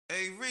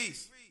Hey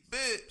Reese,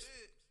 Bibbs,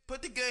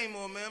 put the game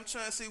on, man. I'm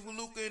trying to see what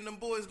Luka and them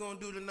boys gonna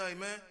do tonight,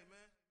 man.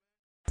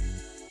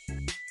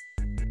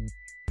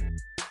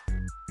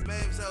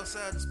 Mavs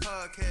outside this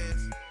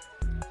podcast.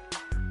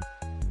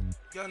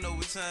 Y'all know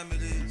what time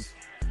it is.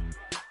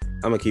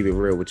 I'm gonna keep it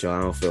real with y'all.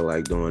 I don't feel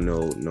like doing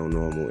no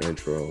normal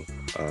intro,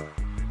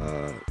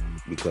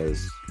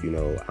 because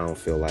I don't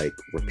feel like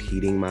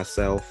repeating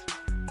myself,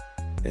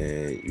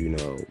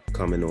 and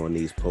coming on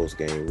these post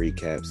game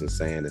recaps and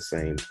saying the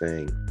same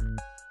thing.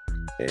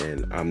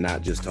 And I'm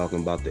not just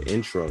talking about the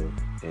intro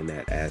in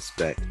that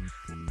aspect,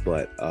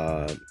 but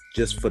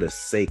just for the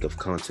sake of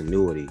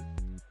continuity.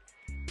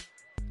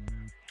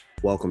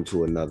 Welcome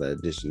to another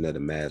edition of the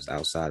Mavs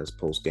Outsiders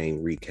Post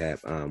Game Recap.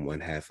 I'm one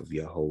half of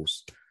your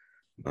host,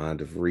 Mind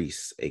of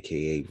Reese,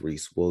 aka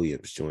Reese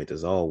Williams, joined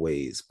as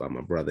always by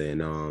my brother in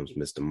arms,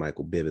 Mr.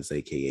 Michael Bibbs,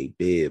 aka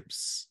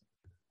Bibbs.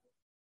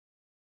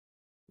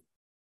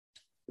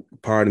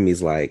 Part of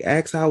me's like,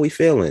 ask how we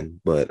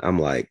feeling, but I'm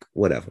like,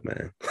 whatever,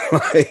 man.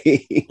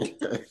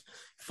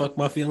 Fuck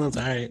my feelings.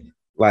 All right.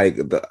 Like,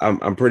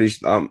 I'm pretty.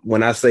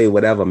 When I say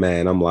whatever,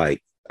 man,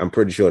 I'm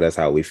pretty sure that's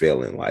how we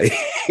feeling. Like,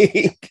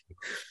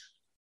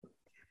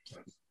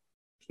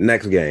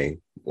 next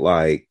game,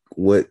 like,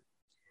 what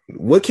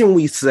can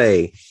we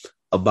say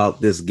about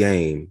this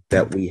game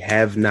that we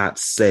have not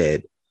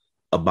said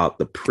about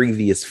the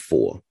previous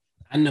four?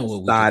 I know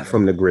what. Aside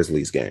from the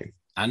Grizzlies game,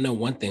 I know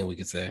one thing we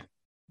could say.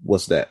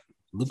 What's that?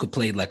 Luka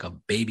played like a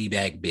baby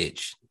back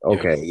bitch.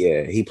 Okay,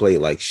 yeah, he played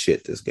like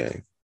shit this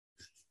game.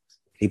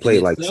 He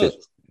played like shit.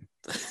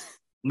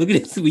 Look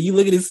at this. When you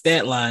look at his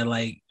stat line,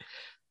 like,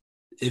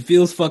 it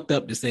feels fucked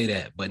up to say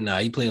that, but nah,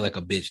 he played like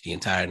a bitch the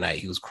entire night.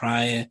 He was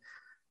crying,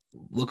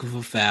 looking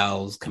for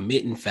fouls,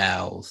 committing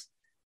fouls,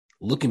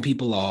 looking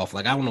people off.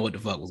 Like, I don't know what the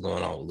fuck was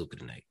going on with Luka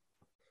tonight.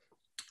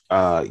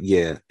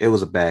 Yeah, it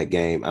was a bad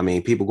game. I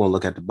mean, people gonna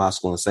look at the box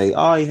score and say,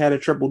 "Oh, he had a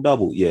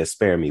triple-double." Yeah,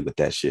 spare me with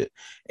that shit.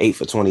 8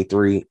 for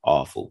 23,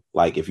 awful.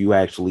 Like, if you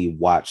actually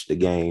watch the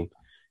game,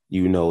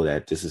 you know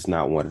that this is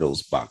not one of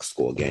those box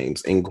score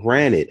games. And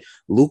granted,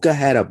 Luka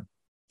had a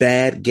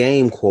bad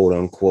game, quote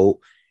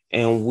unquote,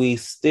 and we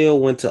still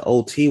went to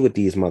OT with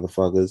these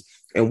motherfuckers,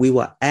 and we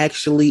were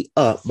actually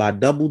up by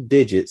double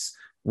digits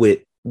with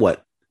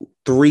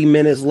 3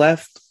 minutes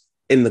left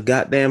in the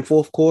goddamn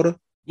fourth quarter.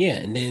 Yeah,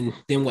 and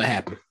then what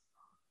happened?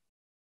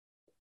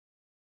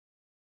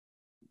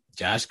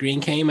 Josh Green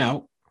came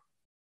out.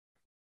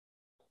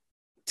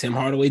 Tim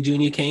Hardaway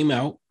Jr. came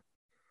out.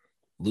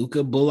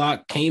 Luka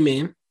Bullock came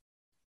in.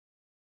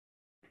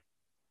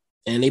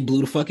 And they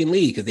blew the fucking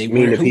lead because they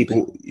weren't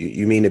hooping.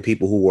 You mean the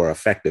people who were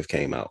effective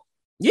came out?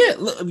 Yeah,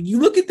 you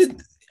look at the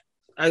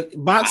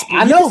box.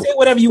 I know. You can say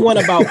whatever you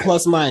want about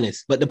plus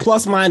minus, but the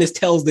plus minus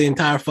tells the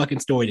entire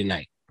fucking story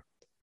tonight.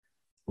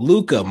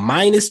 Luka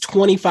minus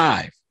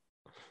 25.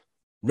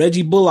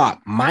 Reggie Bullock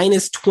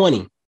minus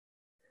 20.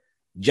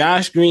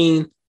 Josh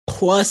Green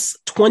plus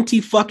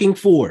 20 fucking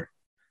 4.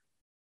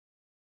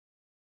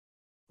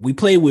 We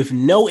played with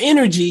no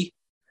energy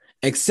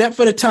except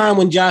for the time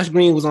when Josh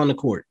Green was on the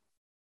court.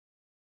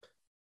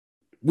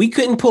 We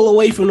couldn't pull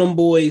away from them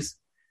boys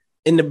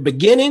in the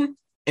beginning,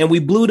 and we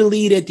blew the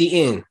lead at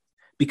the end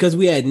because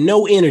we had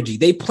no energy.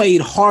 They played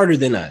harder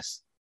than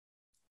us.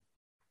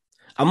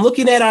 I'm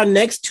looking at our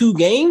next two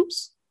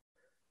games.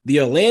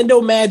 The Orlando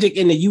Magic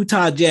and the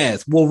Utah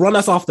Jazz will run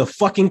us off the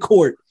fucking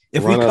court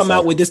if we come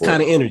out with this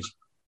kind of energy.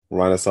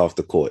 Run us off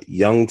the court.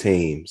 Young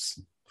teams,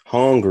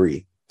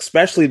 hungry,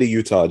 especially the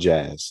Utah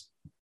Jazz.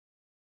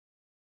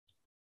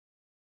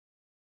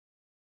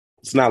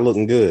 It's not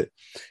looking good.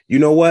 You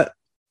know what?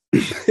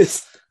 I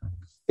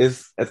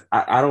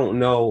don't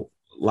know.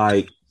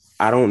 Like,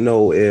 I don't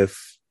know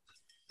if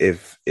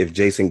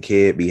Jason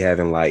Kidd be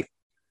having like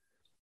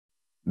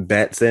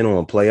bets in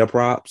on player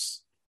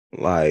props.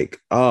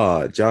 Like,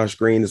 Josh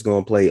Green is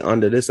going to play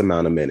under this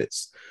amount of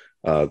minutes.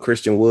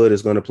 Christian Wood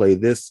is going to play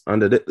this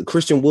under the.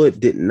 Christian Wood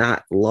did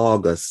not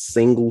log a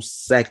single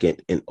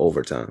second in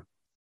overtime.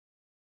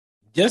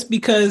 Just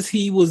because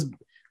he was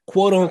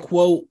quote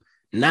unquote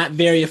not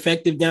very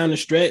effective down the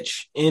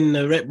stretch in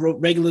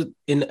the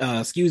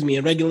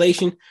in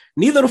regulation,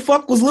 neither the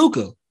fuck was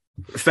Luka.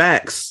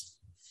 Facts.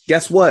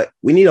 Guess what?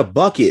 We need a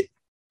bucket.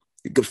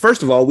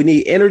 First of all, we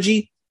need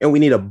energy and we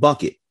need a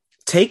bucket.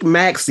 Take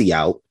Maxey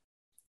out,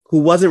 who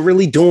wasn't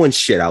really doing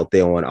shit out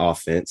there on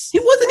offense. He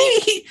wasn't even.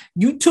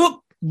 You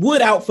took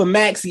Wood out for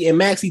Maxey, and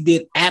Maxey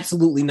did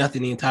absolutely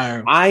nothing the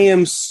entire. I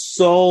am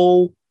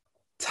so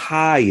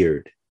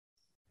tired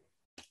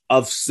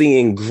of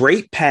seeing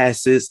great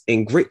passes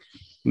and great.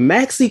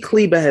 Maxi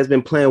Kleber has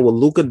been playing with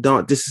Luka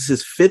Doncic. This is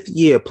his 5th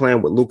year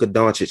playing with Luka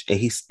Doncic, and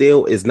he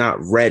still is not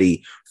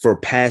ready for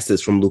passes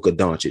from Luka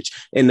Doncic.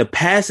 And the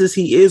passes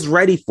he is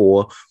ready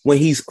for, when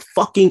he's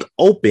fucking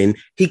open,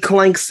 he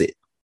clanks it.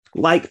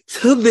 Like,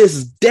 to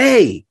this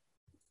day,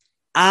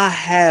 I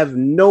have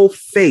no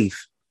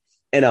faith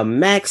in a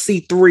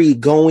Maxi 3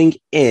 going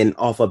in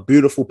off a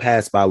beautiful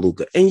pass by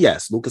Luka. And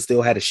yes, Luka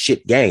still had a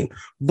shit game,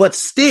 but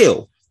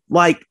still,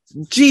 like,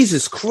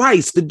 Jesus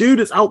Christ, the dude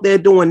is out there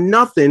doing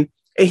nothing.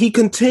 And he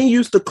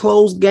continues to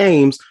close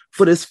games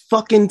for this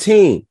fucking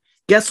team.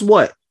 Guess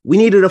what? We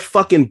needed a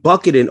fucking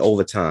bucket in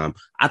overtime.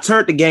 I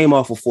turned the game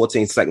off with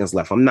 14 seconds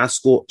left. I'm not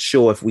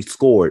sure if we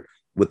scored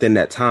within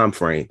that time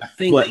frame. I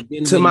think but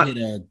hit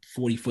a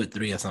 40-foot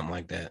three or something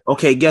like that.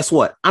 Okay, guess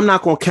what? I'm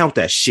not going to count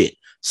that shit.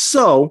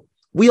 So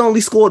we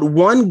only scored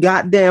one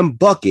goddamn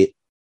bucket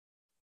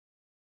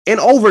in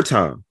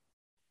overtime.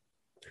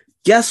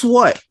 Guess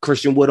what?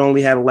 Christian Wood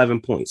only had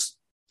 11 points.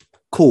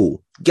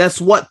 Cool. Guess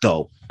what,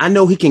 though? I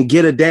know he can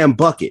get a damn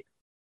bucket.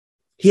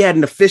 He had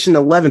an efficient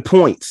 11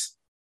 points.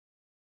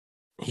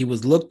 He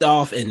was looked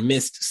off and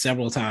missed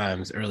several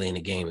times early in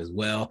the game as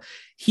well.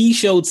 He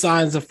showed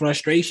signs of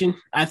frustration.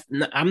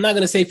 I'm not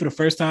going to say for the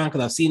first time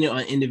because I've seen it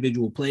on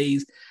individual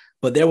plays,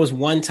 but there was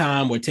one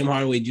time where Tim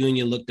Hardaway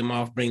Jr. looked him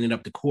off, bringing it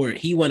up the court.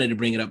 He wanted to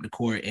bring it up the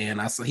court,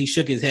 and I saw he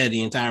shook his head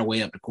the entire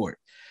way up the court.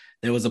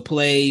 There was a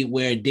play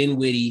where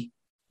Dinwiddie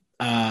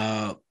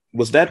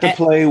was that the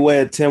play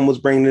where Tim was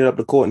bringing it up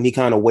the court and he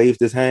kind of waved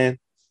his hand?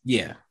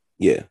 Yeah.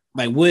 Yeah.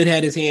 Like Wood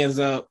had his hands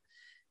up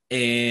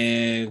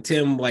and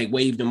Tim like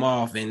waved him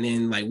off, and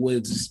then like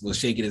Woods was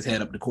shaking his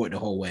head up the court the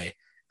whole way.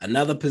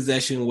 Another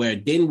possession where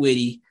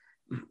Dinwiddie,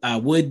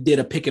 Wood did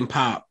a pick and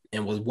pop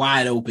and was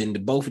wide open.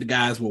 Both of the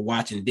guys were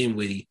watching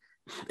Dinwiddie,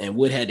 and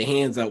Wood had the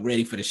hands up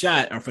ready for the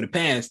shot or for the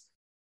pass,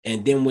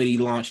 and Dinwiddie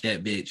launched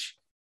that bitch.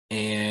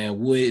 And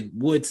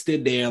Wood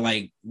stood there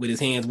like with his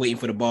hands waiting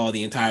for the ball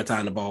the entire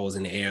time the ball was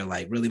in the air.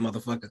 Like, really,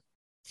 motherfucker?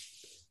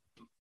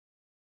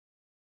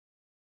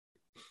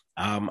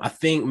 I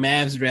think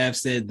Mavs Draft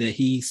said that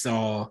he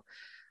saw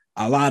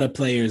a lot of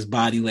players'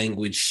 body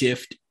language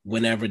shift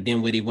whenever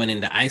Dinwiddie went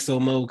into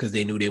ISO mode because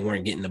they knew they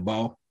weren't getting the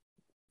ball.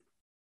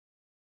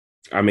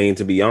 I mean,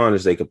 to be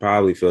honest, they could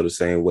probably feel the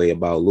same way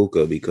about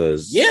Luka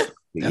because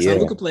that's how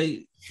Luka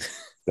played.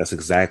 That's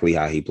exactly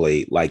how he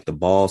played. Like the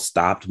ball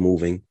stopped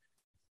moving.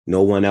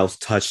 No one else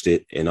touched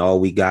it. And all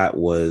we got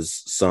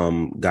was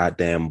some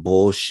goddamn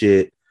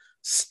bullshit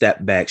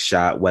step back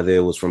shot, whether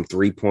it was from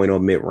 3-point or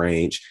mid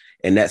range.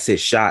 And that's his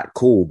shot.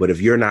 Cool. But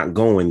if you're not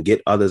going,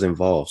 get others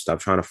involved.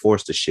 Stop trying to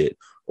force the shit.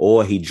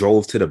 Or he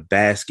drove to the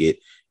basket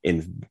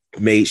and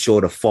made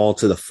sure to fall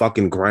to the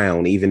fucking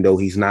ground, even though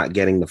he's not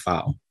getting the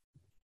foul.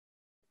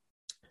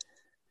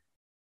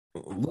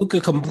 Luka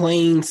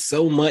complained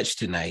so much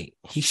tonight.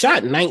 He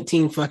shot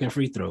 19 fucking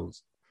free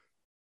throws.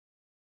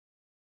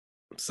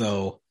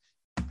 So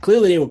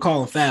clearly they were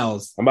calling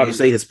fouls. I'm about to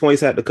say his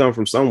points had to come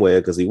from somewhere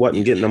because he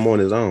wasn't getting them on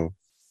his own.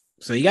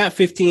 So he got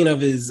 15 of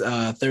his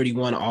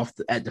 31 off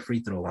at the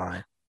free throw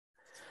line.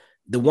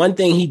 The one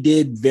thing he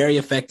did very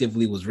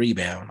effectively was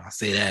rebound. I'll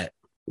say that.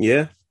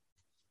 Yeah.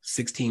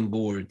 16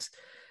 boards.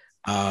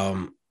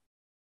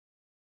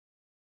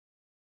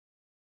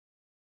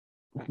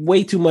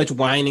 Way too much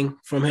whining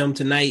from him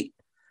tonight.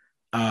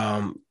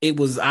 It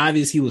was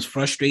obvious he was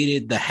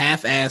frustrated. The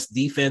half-assed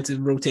defensive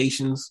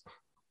rotations.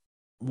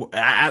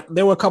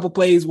 There were a couple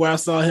plays where I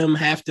saw him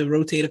have to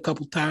rotate a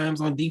couple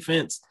times on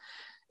defense.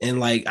 And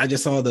like, I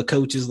just saw the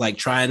coaches like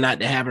trying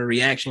not to have a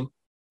reaction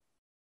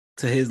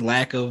to his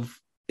lack of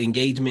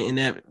engagement in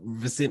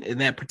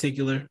that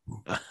particular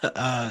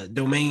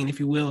domain, if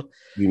you will.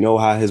 You know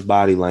how his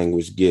body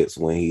language gets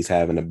when he's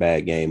having a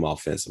bad game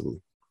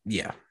offensively.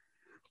 Yeah.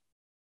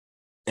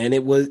 And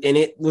it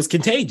was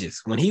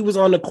contagious when he was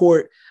on the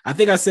court. I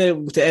think I said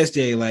to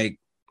SJ, like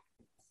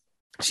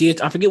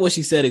I forget what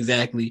she said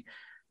exactly,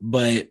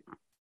 but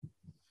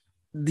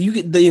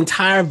the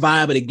entire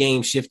vibe of the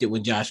game shifted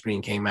when Josh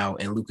Green came out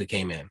and Luka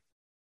came in.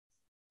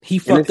 He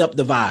fucked up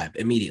the vibe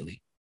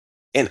immediately.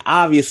 And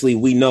obviously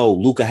we know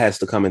Luka has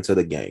to come into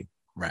the game.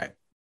 Right.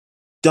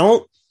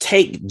 Don't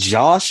take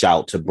Josh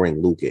out to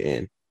bring Luka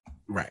in.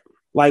 Right.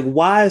 Like,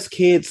 why is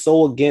kids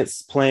so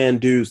against playing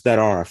dudes that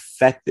are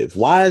effective?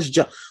 Why is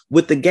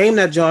with the game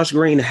that Josh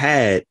Green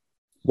had,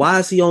 why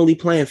is he only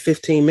playing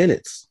 15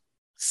 minutes?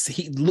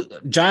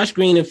 Josh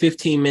Green in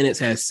 15 minutes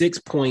has 6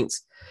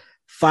 points,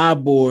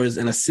 5 boards,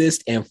 an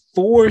assist, and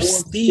 4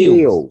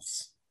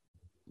 steals.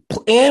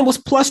 And was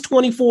plus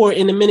 24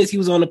 in the minutes he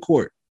was on the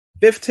court.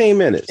 15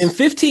 minutes. In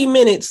 15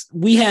 minutes,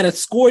 we had a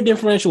score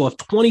differential of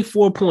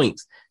 24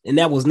 points. And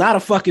that was not a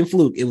fucking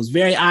fluke. It was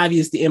very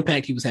obvious the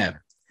impact he was having.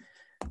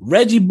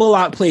 Reggie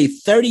Bullock played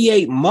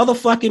 38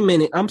 motherfucking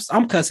minutes.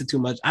 I'm cussing too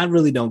much. I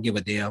really don't give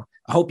a damn.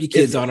 I hope your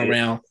kids aren't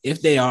around.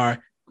 If they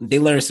are, they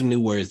learned some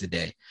new words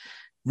today.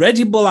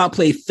 Reggie Bullock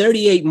played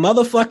 38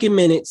 motherfucking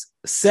minutes,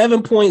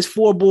 7 points,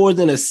 4 boards,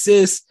 and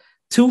assists,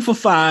 2 for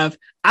 5.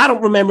 I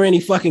don't remember any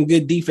fucking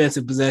good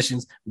defensive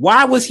possessions.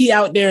 Why was he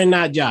out there and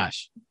not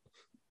Josh?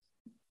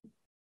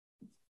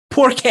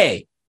 Poor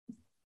K.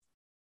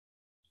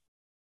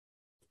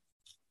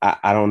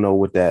 I don't know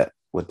what that.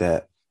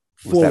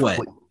 For what?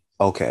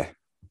 Okay.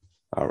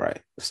 All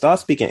right. Start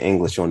speaking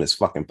English on this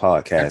fucking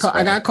podcast.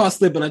 I got caught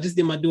slipping. I just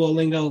did my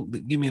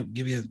Duolingo. Give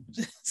me a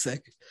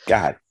second.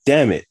 God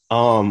damn it.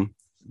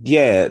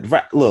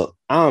 Yeah. Look,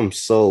 I'm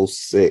so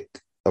sick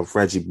of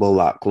Reggie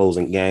Bullock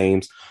closing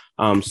games.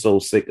 I'm so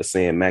sick of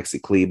seeing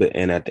Maxi Kleber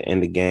in at the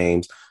end of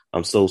games.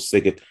 I'm so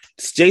sick of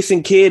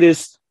Jason Kidd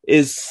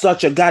is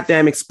such a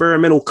goddamn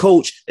experimental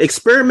coach.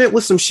 Experiment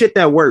with some shit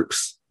that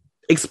works.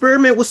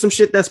 Experiment with some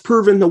shit that's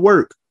proven to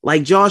work,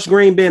 like Josh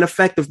Green being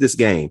effective this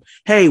game.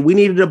 Hey, we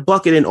needed a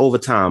bucket in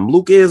overtime.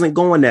 Luka isn't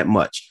going that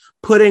much.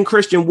 Put in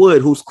Christian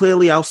Wood, who's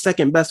clearly our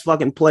second best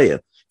fucking player.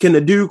 Can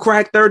the dude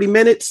crack 30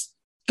 minutes?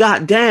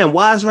 God damn,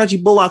 why is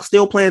Reggie Bullock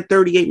still playing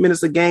 38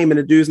 minutes a game and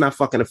the dude's not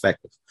fucking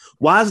effective?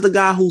 Why is the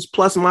guy whose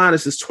plus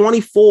minus is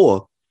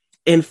 24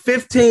 in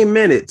 15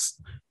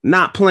 minutes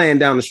not playing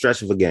down the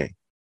stretch of a game?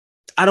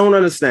 I don't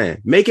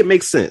understand. Make it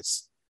make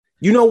sense.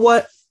 You know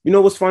what? You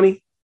know what's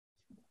funny?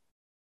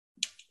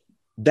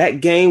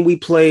 That game we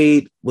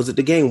played, was it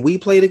the game we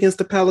played against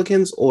the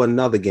Pelicans or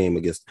another game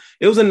against?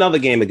 It was another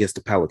game against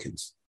the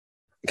Pelicans.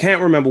 I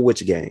can't remember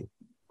which game.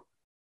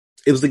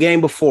 It was the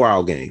game before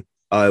our game.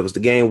 It was the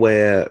game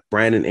where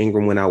Brandon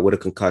Ingram went out with a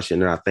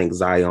concussion, and I think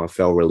Zion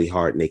fell really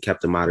hard, and they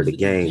kept him out of the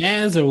game.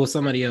 Jazz or was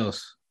somebody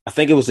else? I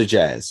think it was the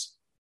Jazz.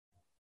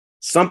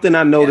 Something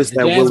I noticed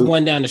that Jazz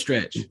won down the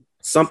stretch.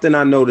 Something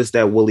I noticed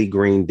that Willie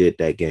Green did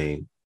that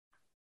game.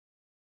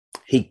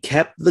 He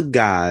kept the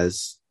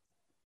guys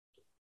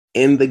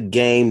in the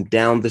game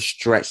down the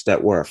stretch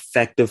that were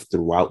effective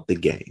throughout the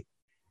game.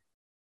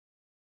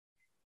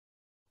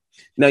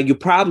 Now, you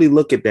probably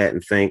look at that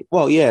and think,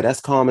 well, yeah,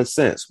 that's common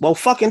sense. Well,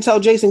 fucking tell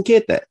Jason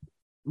Kidd that.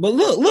 But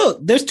look,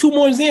 there's two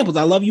more examples.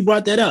 I love you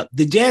brought that up.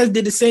 The Jazz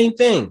did the same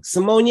thing.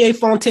 Simone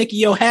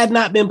Fontecchio had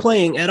not been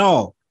playing at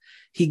all.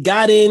 He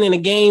got in a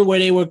game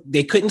where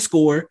they couldn't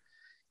score,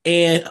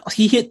 and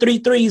he hit 3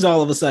 threes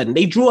all of a sudden.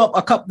 They drew up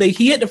a couple.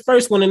 He hit the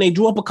first one, and they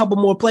drew up a couple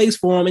more plays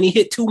for him, and he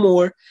hit 2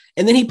 more.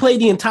 And then he played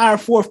the entire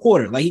fourth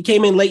quarter. Like, he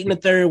came in late in the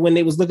third when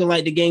it was looking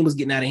like the game was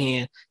getting out of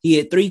hand. He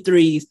hit 3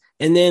 threes,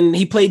 and then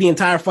he played the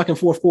entire fucking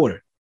fourth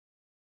quarter.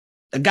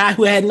 A guy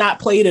who had not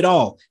played at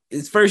all.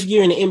 His first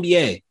year in the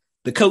NBA.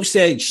 The coach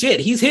said, shit,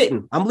 he's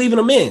hitting. I'm leaving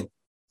him in.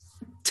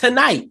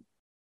 Tonight,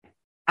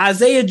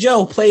 Isaiah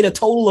Joe played a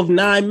total of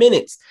 9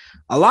 minutes.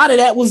 A lot of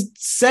that was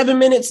 7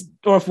 minutes,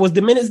 or was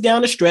the minutes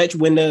down the stretch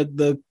when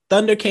the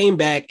Thunder came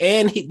back,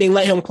 and they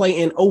let him play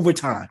in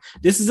overtime.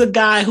 This is a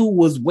guy who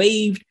was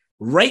waived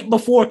right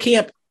before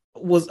camp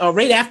was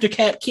right after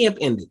camp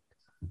ended.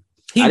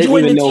 He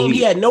joined the team.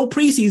 He had no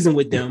preseason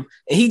with them,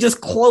 and he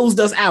just closed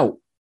us out.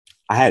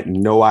 I had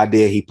no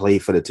idea he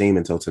played for the team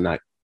until tonight.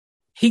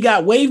 He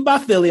got waived by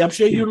Philly. I'm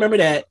sure you remember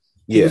that.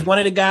 He was one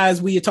of the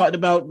guys we had talked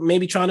about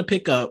maybe trying to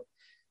pick up.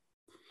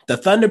 The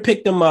Thunder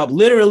picked him up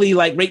literally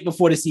like right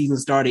before the season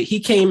started. He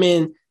came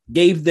in,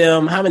 gave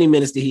them, how many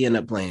minutes did he end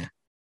up playing?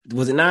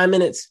 Was it 9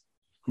 minutes?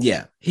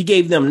 Yeah. He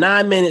gave them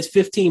 9 minutes,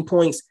 15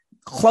 points,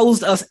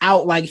 closed us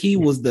out like he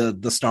was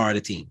the star of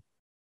the team.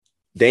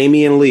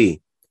 Damian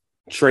Lee,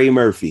 Trey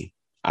Murphy,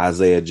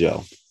 Isaiah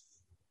Joe.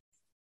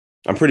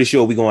 I'm pretty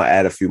sure we're going to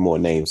add a few more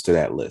names to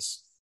that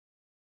list.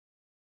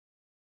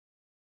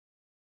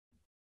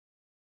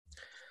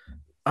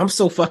 I'm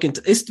so fucking...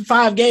 it's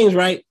 5 games,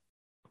 right?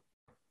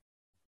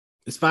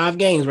 It's 5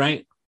 games,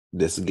 right?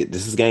 This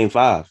is game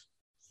 5.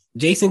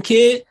 Jason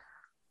Kidd,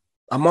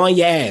 I'm on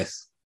your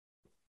ass.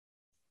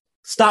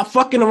 Stop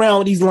fucking around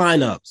with these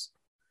lineups.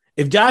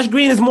 If Josh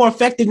Green is more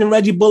effective than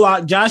Reggie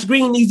Bullock, Josh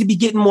Green needs to be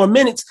getting more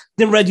minutes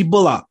than Reggie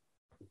Bullock.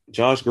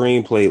 Josh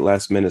Green played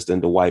less minutes than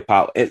Dwight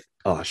Powell.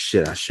 Oh,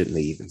 shit, I shouldn't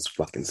have even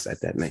fucking said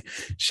that name.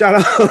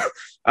 Shout out.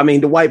 I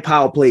mean, Dwight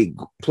Powell played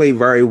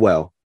very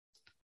well.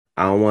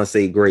 I don't want to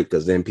say great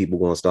because then people are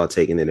going to start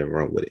taking it and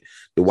run with it.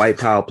 Dwight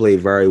Powell played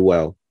very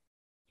well.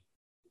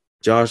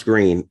 Josh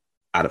Green,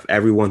 out of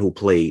everyone who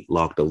played,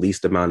 logged the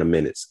least amount of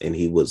minutes, and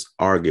he was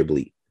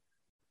arguably,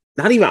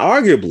 not even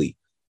arguably,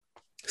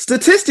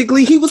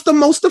 statistically, he was the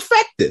most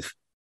effective.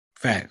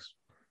 Facts.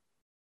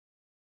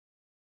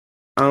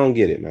 I don't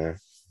get it, man.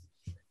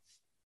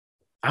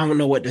 I don't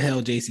know what the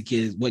hell JC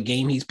Kidd, what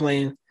game he's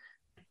playing.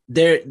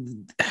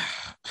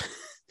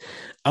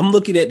 I'm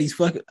looking at these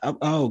fucking.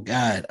 Oh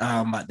God,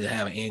 I'm about to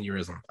have an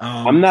aneurysm.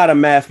 I'm not a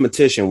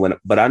mathematician,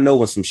 but I know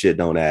when some shit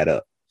don't add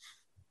up,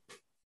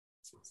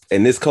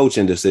 and this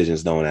coaching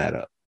decisions don't add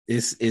up.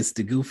 It's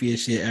the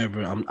goofiest shit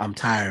ever. I'm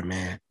tired,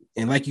 man.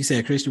 And like you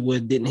said, Christian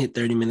Wood didn't hit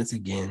 30 minutes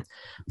again.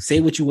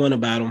 Say what you want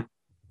about him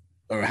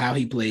or how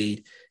he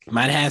played.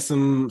 Might have had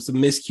some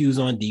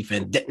miscues on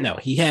defense. No,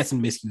 he had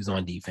some miscues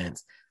on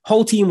defense.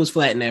 Whole team was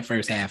flat in that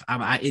first half.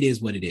 It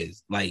is what it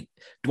is. Like,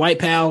 Dwight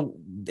Powell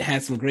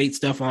had some great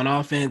stuff on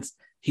offense.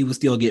 He was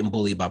still getting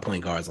bullied by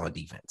point guards on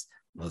defense.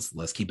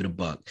 Let's keep it a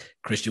buck.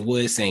 Christian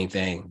Wood, same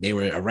thing. They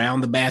were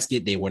around the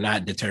basket. They were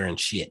not deterring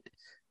shit.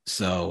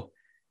 So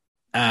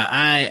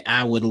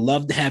I would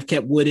love to have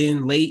kept Wood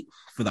in late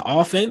for the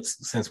offense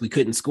since we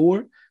couldn't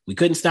score. We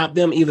couldn't stop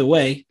them either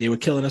way. They were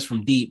killing us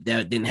from deep.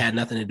 That didn't have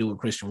nothing to do with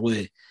Christian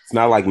Wood. It's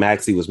not like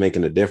Maxey was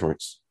making a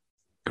difference.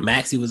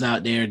 Maxey was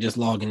out there just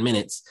logging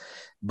minutes,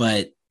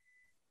 but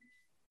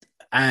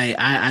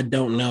I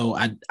don't know.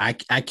 I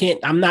can't.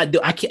 I'm not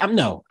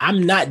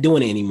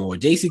doing it anymore.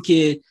 JC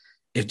Kidd,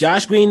 if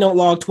Josh Green don't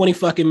log 20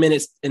 fucking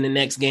minutes in the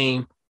next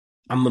game,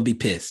 I'm gonna be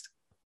pissed.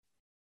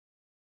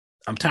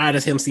 I'm tired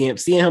of seeing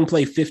him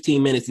play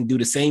 15 minutes and do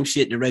the same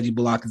shit that Reggie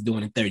Bullock is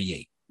doing in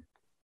 38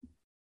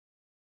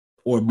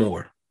 or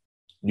more.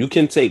 You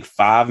can take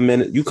 5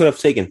 minutes. You could have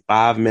taken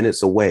 5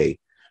 minutes away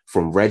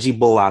from Reggie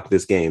Bullock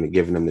this game and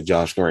giving them to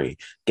Josh Green.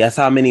 Guess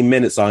how many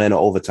minutes are in the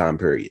overtime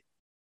period?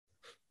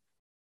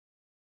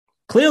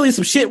 Clearly,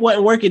 some shit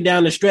wasn't working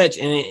down the stretch,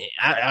 and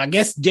I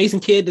guess Jason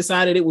Kidd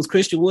decided it was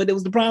Christian Wood that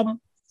was the problem.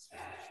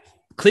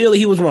 Clearly,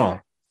 he was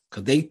wrong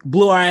because they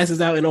blew our asses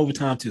out in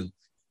overtime too,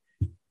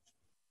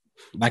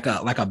 like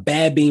a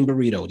bad bean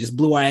burrito. Just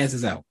blew our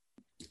asses out.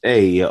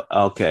 Hey,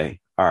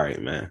 okay, all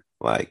right, man.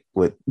 Like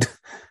what?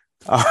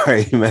 All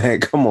right, man.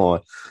 Come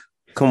on,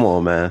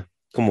 man.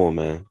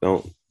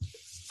 Don't.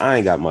 I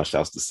ain't got much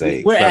else to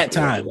say. We're at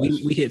time.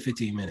 We hit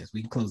 15 minutes.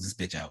 We can close this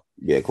bitch out.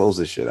 Yeah, close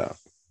this shit out.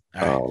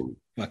 All right.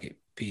 Fuck it.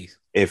 Peace.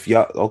 If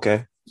y'all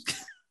okay.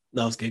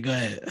 No, it's good. Go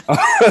ahead.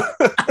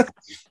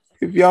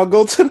 If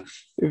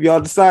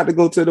y'all decide to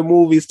go to the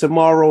movies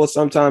tomorrow or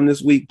sometime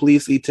this week,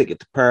 please see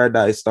Ticket to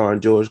Paradise starring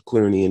George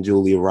Clooney and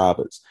Julia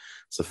Roberts.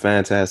 It's a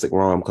fantastic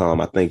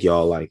rom-com. I think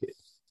y'all like it.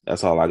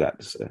 That's all I got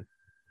to say.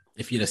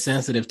 If you're the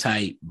sensitive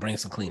type, bring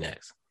some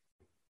Kleenex.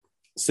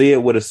 See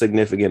it with a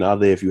significant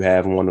other if you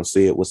have one, or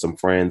see it with some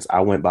friends.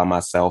 I went by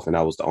myself and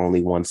I was the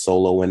only one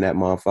solo in that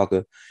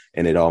motherfucker,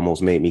 and it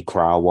almost made me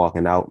cry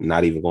walking out.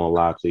 Not even gonna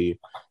lie to you.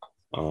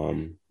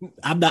 I'm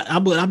not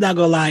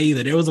gonna lie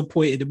either. There was a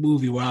point in the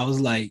movie where I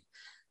was like,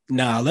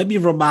 nah, let me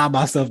remind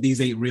myself these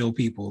ain't real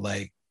people.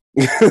 Like,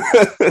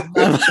 I'm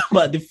not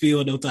about to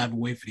feel no type of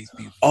way for these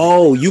people.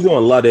 Oh, you gonna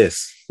love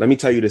this. Let me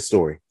tell you this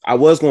story. I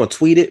was gonna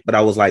tweet it, but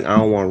I was like, I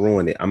don't want to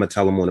ruin it. I'm gonna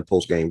tell them on the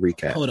post-game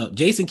recap. Hold up.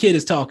 Jason Kidd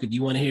is talking. Do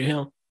you want to hear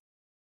him?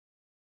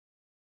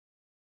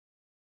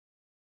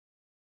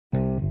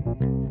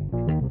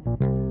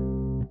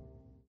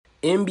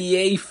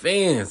 NBA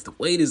fans, the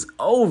wait is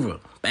over.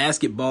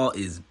 Basketball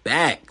is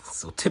back.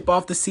 So tip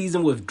off the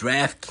season with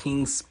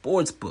DraftKings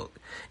Sportsbook,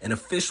 an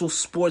official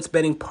sports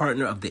betting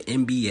partner of the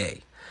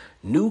NBA.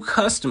 New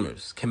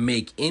customers can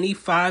make any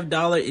 $5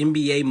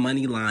 NBA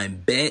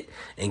moneyline bet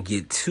and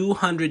get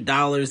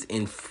 $200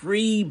 in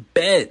free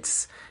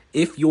bets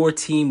if your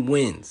team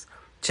wins.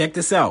 Check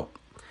this out.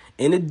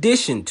 In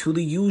addition to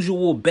the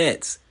usual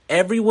bets,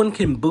 everyone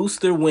can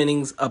boost their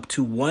winnings up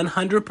to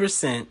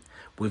 100%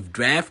 with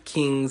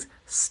DraftKings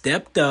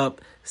stepped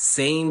up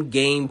same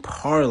game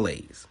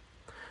parlays.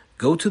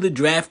 Go to the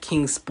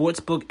DraftKings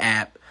Sportsbook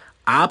app,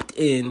 opt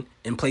in,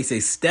 and place a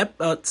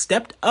stepped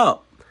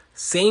up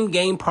same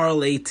game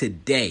parlay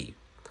today.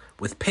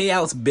 With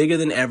payouts bigger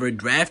than ever,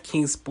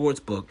 DraftKings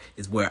Sportsbook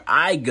is where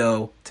I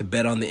go to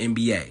bet on the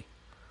NBA.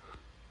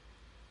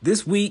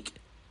 This week,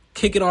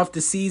 kicking off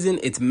the season,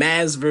 it's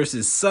Mavs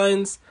versus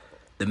Suns.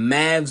 The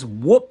Mavs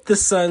whooped the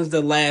Suns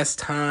the last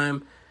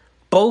time.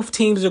 Both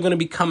teams are going to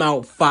be come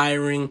out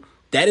firing.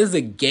 That is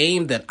a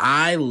game that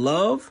I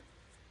love.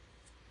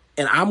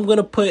 And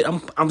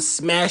I'm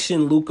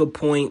smashing Luka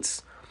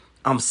points.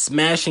 I'm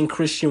smashing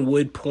Christian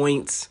Wood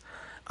points.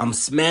 I'm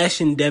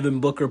smashing Devin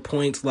Booker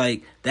points.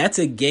 Like, that's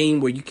a game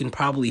where you can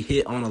probably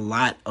hit on a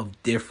lot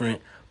of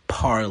different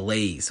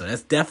parlays. So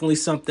that's definitely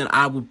something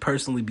I would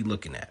personally be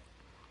looking at.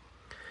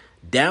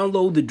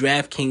 Download the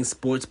DraftKings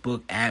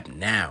Sportsbook app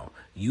now.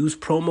 Use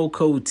promo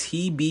code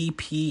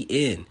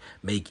TBPN.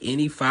 Make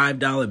any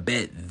 $5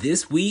 bet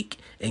this week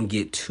and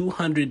get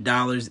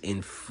 $200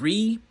 in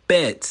free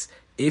bets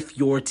if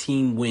your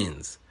team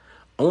wins.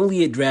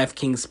 Only at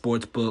DraftKings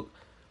Sportsbook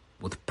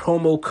with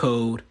promo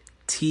code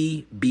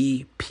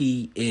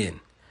TBPN.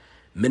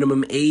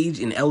 Minimum age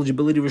and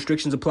eligibility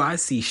restrictions apply.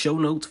 See show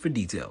notes for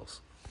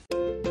details.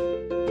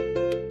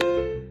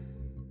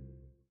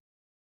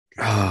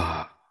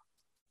 I'll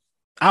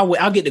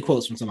get the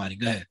quotes from somebody.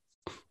 Go ahead.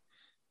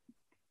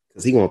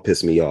 Because he gonna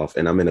piss me off,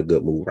 and I'm in a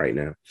good mood right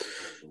now.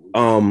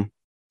 I'm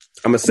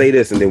gonna say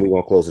this, and then we're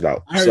gonna close it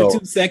out. I heard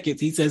 2 seconds.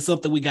 He said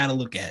something we gotta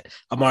look at.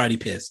 I'm already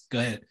pissed. Go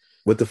ahead.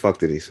 What the fuck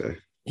did he say?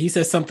 He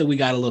said something we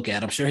gotta look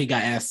at. I'm sure he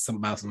got asked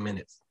about some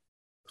minutes.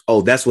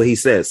 Oh, that's what he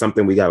said.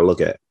 Something we gotta look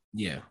at.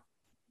 Yeah.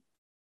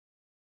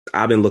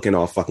 I've been looking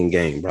all fucking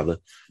game, brother.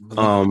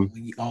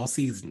 All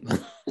season.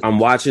 I'm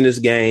watching this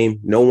game.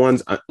 No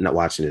one's not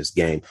watching this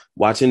game.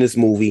 Watching this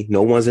movie.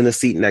 No one's in the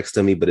seat next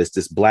to me, but it's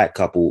this black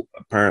couple.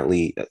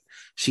 Apparently,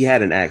 she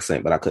had an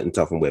accent, but I couldn't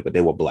tell from where. But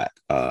they were black,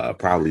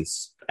 probably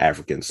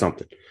African,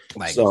 something.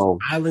 Like so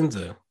islands,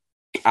 or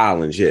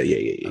islands.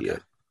 Yeah.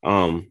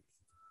 Okay.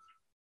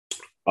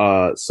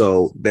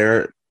 So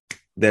they're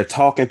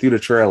talking through the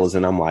trailers,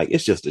 and I'm like,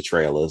 it's just the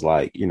trailers,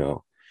 like, you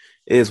know.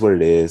 It is what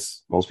it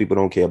is. Most people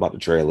don't care about the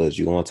trailers.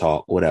 You're going to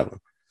talk, whatever.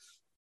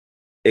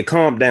 It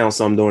calmed down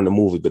some during the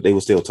movie, but they were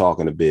still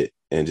talking a bit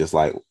and just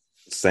like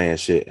saying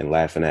shit and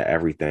laughing at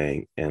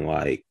everything. And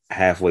like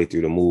halfway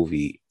through the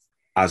movie,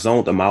 I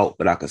zoned them out,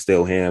 but I could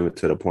still hear him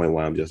to the point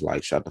where I'm just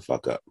like, shut the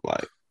fuck up.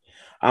 Like,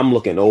 I'm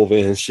looking over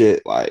and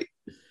shit, like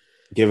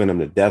giving them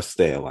the death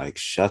stare, like,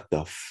 shut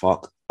the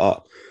fuck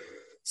up.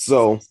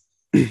 So,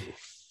 middle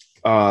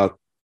of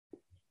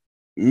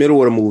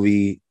the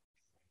movie,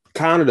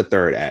 kind of the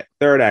third act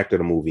of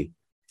the movie.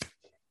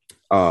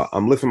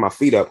 I'm lifting my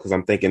feet up because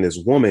I'm thinking this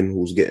woman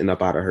who's getting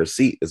up out of her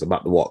seat is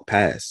about to walk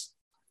past.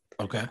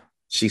 Okay.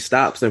 She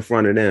stops in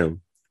front of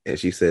them and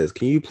she says,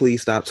 "Can you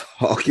please stop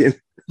talking?"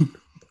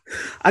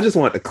 I just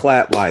want to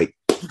clap like,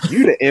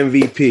 You the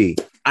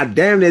MVP. I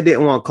damn near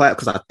didn't want to clap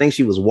because I think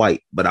she was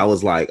white, but I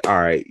was like, all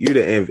right, you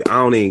the MVP. I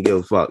don't even give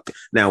a fuck.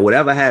 Now,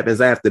 whatever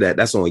happens after that,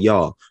 that's on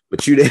y'all.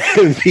 But you the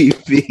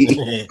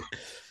MVP.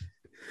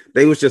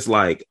 They was just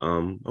like,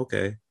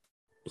 okay,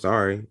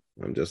 sorry.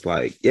 I'm just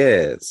like,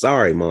 yeah,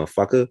 sorry,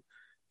 motherfucker.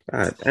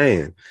 God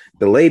damn.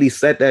 The lady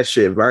said that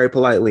shit very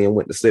politely and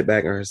went to sit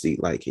back in her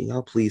seat. Like, can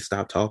y'all please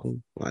stop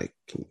talking? Like,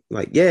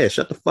 yeah,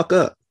 shut the fuck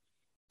up.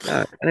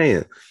 God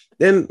damn.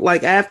 Then,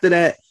 like, after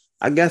that,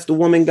 I guess the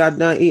woman got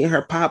done eating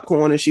her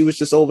popcorn and she was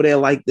just over there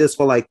like this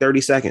for like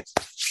 30 seconds.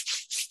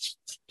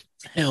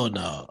 Hell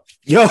no.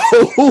 Yo,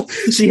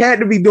 she had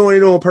to be doing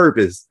it on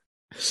purpose.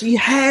 She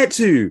had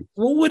to.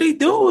 What were they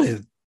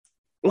doing?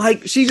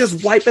 Like, she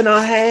just wiping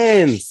her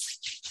hands.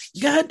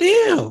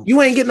 Goddamn. You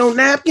ain't getting no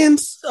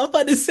napkins? I'm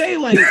about to say,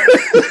 like,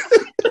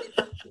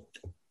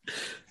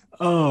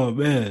 oh,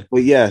 man.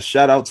 Well, yeah,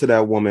 shout out to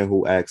that woman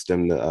who asked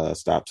them to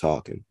stop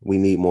talking. We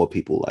need more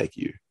people like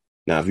you.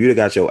 Now, if you'd have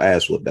got your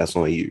ass whooped, that's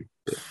on you.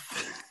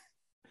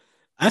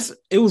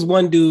 It was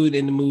one dude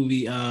in the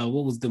movie.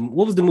 What was the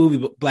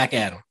movie Black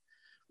Adam?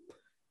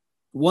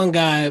 One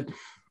guy,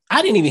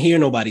 I didn't even hear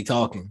nobody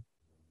talking.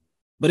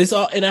 But it's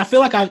all, and I feel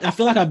like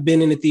I've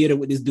been in the theater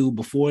with this dude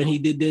before and he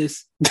did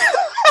this.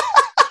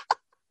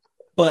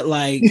 But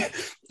like,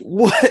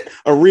 what,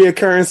 a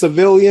reoccurring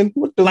civilian?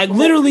 What the like fuck?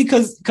 Literally,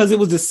 because it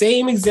was the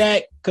same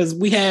exact. Because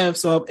we have,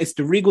 so it's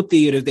the Regal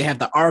Theater. They have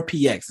the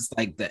RPX. It's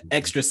like the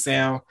extra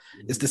sound.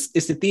 It's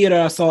the theater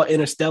I saw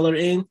Interstellar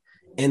in,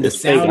 and it's the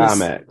sound fake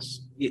IMAX.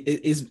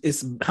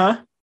 It's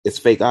huh? It's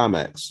fake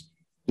IMAX.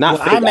 Not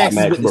fake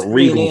IMAX, but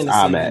Regal's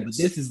IMAX. But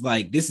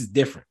this is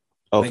different.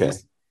 Okay, like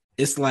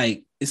it's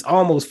like it's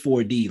almost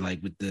 4D.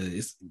 Like with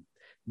the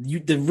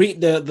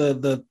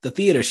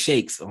theater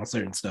shakes on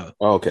certain stuff.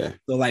 Okay.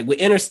 So like with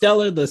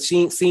Interstellar, the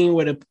scene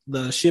where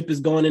the ship is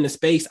going into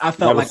space, I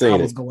felt like I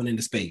was going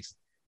into space.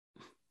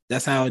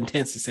 That's how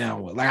intense the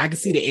sound was. Like I could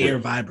see the air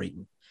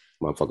vibrating.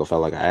 Motherfucker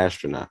felt like an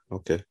astronaut.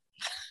 Okay.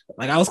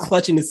 Like I was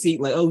clutching the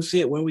seat, like, oh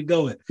shit, where we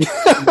going?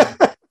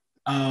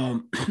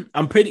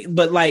 I'm pretty,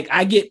 but like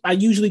I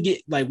usually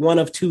get like one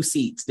of two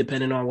seats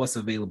depending on what's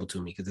available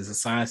to me because it's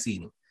assigned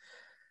seating.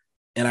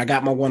 And I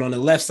got my one on the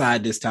left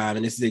side this time.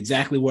 And this is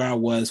exactly where I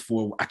was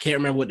for, I can't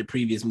remember what the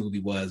previous movie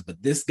was, but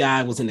this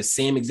guy was in the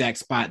same exact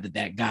spot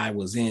that guy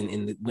was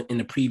in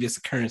the previous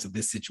occurrence of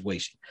this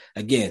situation.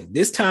 Again,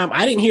 this time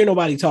I didn't hear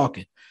nobody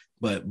talking,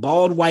 but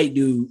bald white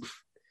dude,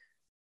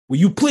 will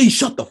you please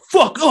shut the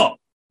fuck up?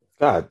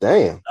 God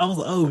damn. I was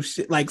like, oh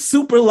shit, like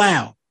super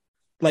loud.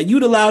 Like you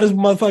the loudest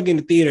motherfucker in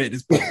the theater at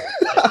this point.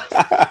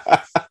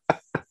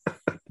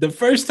 The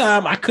first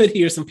time I could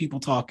hear some people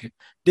talking.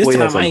 This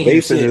time I ain't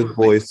hear shit. His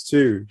voice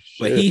too.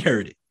 But shit. He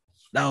heard it.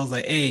 And I was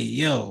like, hey,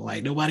 yo,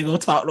 like nobody gonna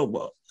talk no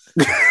more.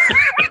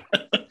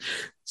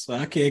 So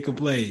I can't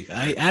complain.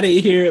 I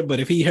didn't hear it,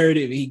 but if he heard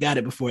it, he got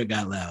it before it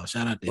got loud.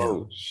 Shout out to him.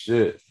 Oh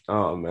shit.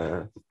 Oh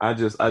man. I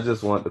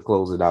just want to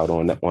close it out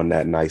on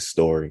that nice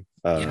story.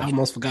 I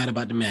almost forgot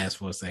about the mask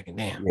for a second.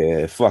 Damn.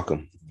 Yeah, fuck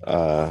him.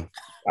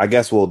 I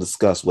guess we'll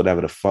discuss whatever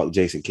the fuck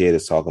Jason Kidd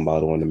is talking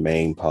about on the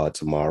main pod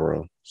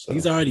tomorrow. So.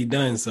 He's already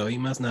done, so he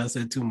must not have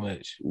said too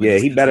much. Yeah,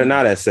 he better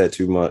not have said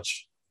too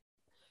much.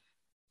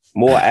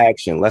 More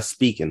action, less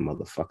speaking,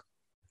 motherfucker.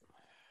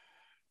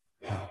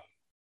 All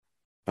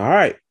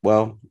right.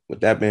 Well,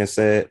 with that being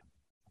said,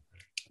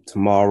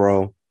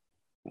 tomorrow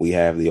we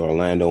have the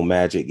Orlando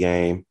Magic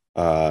game.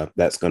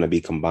 That's going to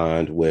be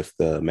combined with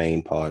the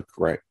main pod,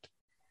 correct?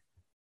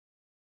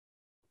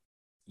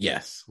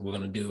 Yes, we're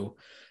going to do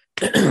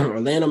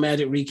Orlando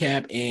Magic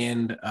recap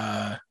and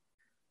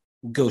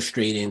go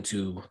straight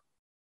into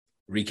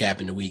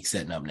recapping the week,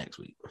 setting up next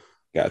week.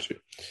 Gotcha.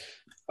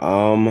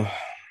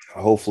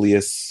 Hopefully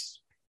it's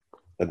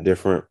a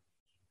different.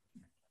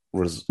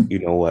 You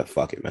know what?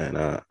 Fuck it, man.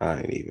 I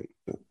ain't even.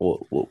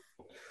 We'll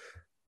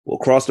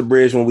cross the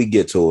bridge when we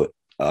get to it.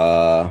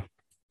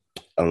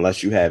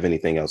 Unless you have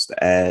anything else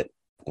to add,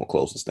 we'll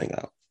close this thing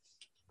out.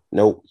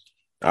 Nope.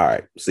 All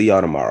right. See y'all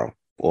tomorrow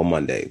or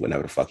Monday,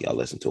 whenever the fuck y'all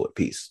listen to it.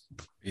 Peace.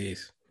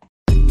 Peace.